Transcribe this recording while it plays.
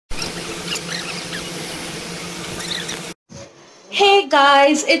Hey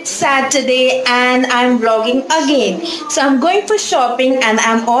guys, it's Saturday and I'm vlogging again. So I'm going for shopping and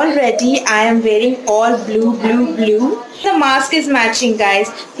I'm all ready. I am wearing all blue, blue, blue. The mask is matching, guys.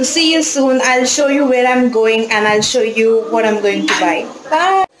 So see you soon. I'll show you where I'm going and I'll show you what I'm going to buy.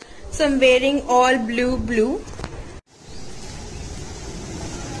 Bye. So I'm wearing all blue, blue.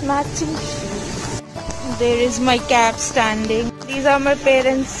 Matching. There is my cap standing. These are my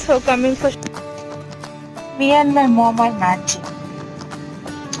parents who are coming for. Me and my mom are matching.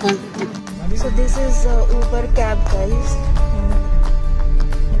 So this is Uber cab, guys.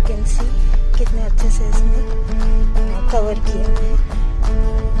 You can see कितने अच्छे से इसने cover किया है.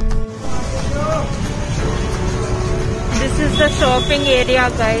 This is the shopping area,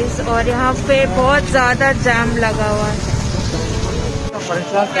 guys. और यहाँ पे बहुत ज़्यादा jam लगा हुआ है.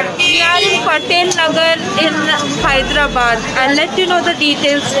 We are in Patel Nagar in Hyderabad. I'll let you know the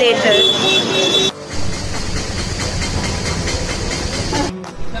details later.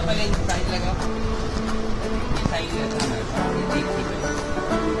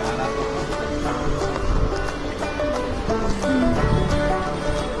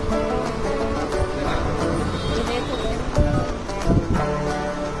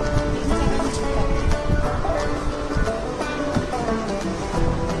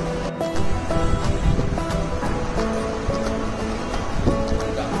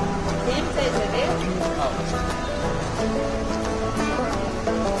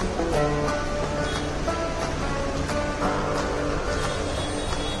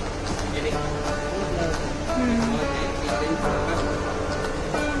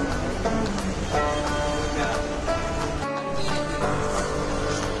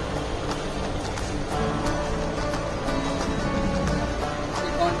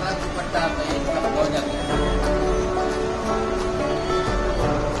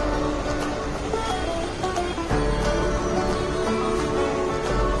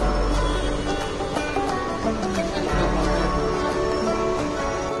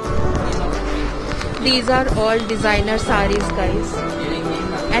 These are all designer sarees, guys,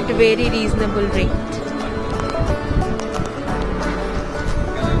 at very reasonable rate.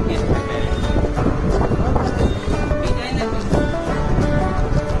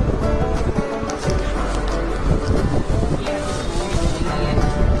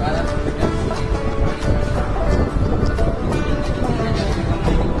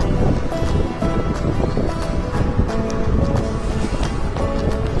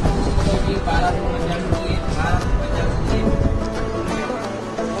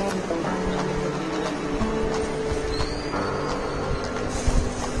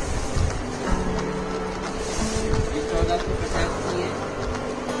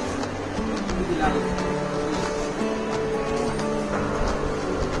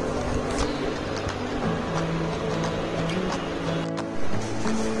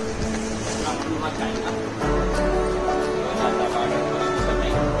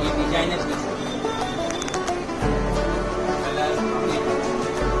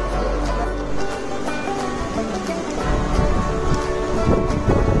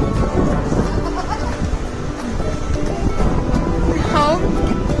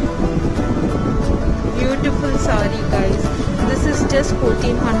 Beautiful saree, guys. This is just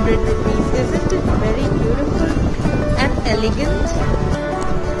 1400 rupees. Isn't it very beautiful and elegant?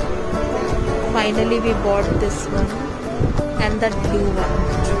 Finally we bought this one and that blue one.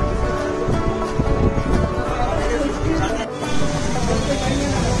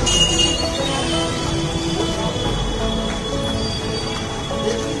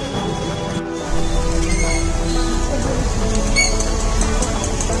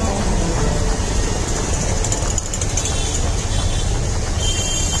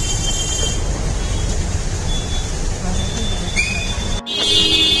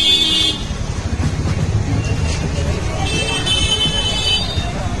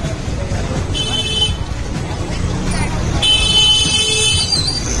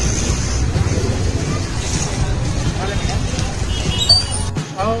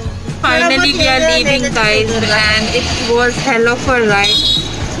 Finally we are leaving, guys, and it was hell of a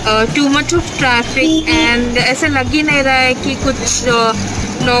ride. Too much of traffic and ऐसे लग ही नहीं रहा है कि कुछ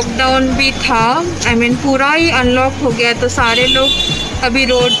lockdown भी था. I mean पूरा ही अनलॉक हो गया तो सारे लोग अभी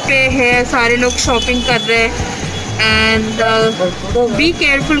रोड पे है, सारे लोग शॉपिंग कर रहे हैं. And be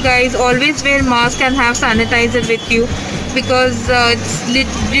careful, guys. Always wear mask and have sanitizer with you because it's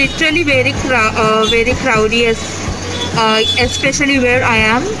literally very crowded. Especially where I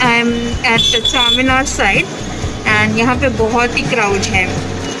am at the Charminar side and यहाँ पे बहुत ही crowd है.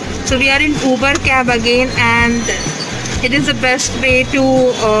 So we are in Uber cab again and it is the best way to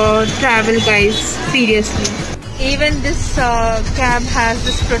travel, guys, seriously. Even this cab has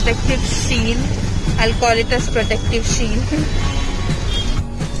this protective shield. I'll call it as protective shield.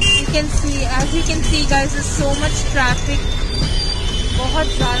 As you can see guys, there's so much traffic. बहुत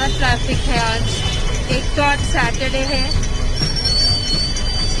ज़्यादा traffic है आज. एक तो आज Saturday है,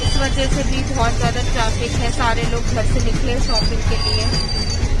 इस वजह से भी बहुत ज़्यादा ट्रैफिक है. सारे लोग घर से निकले शॉपिंग के लिए.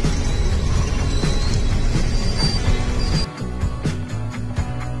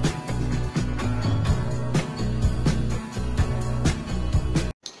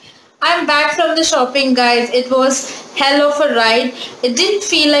 I'm back from the shopping, guys. It was hell of a ride. It didn't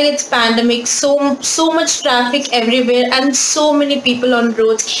feel like it's pandemic. So much traffic everywhere and so many people on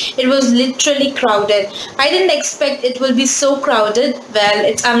roads. It was literally crowded. I didn't expect it will be so crowded. Well,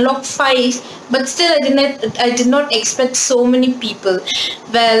 it's unlocked 5, but still I did not expect so many people.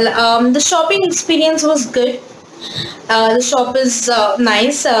 Well, the shopping experience was good. The shop is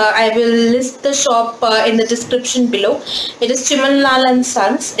nice. I will list the shop in the description below. It is Chimanlal and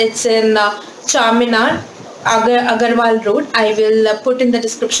Sons. It's in Charminar, Agarwal Road. I will put in the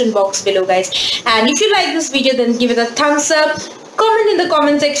description box below, guys. And if you like this video, then give it a thumbs up, comment in the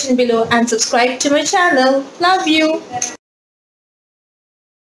comment section below, and subscribe to my channel. Love you.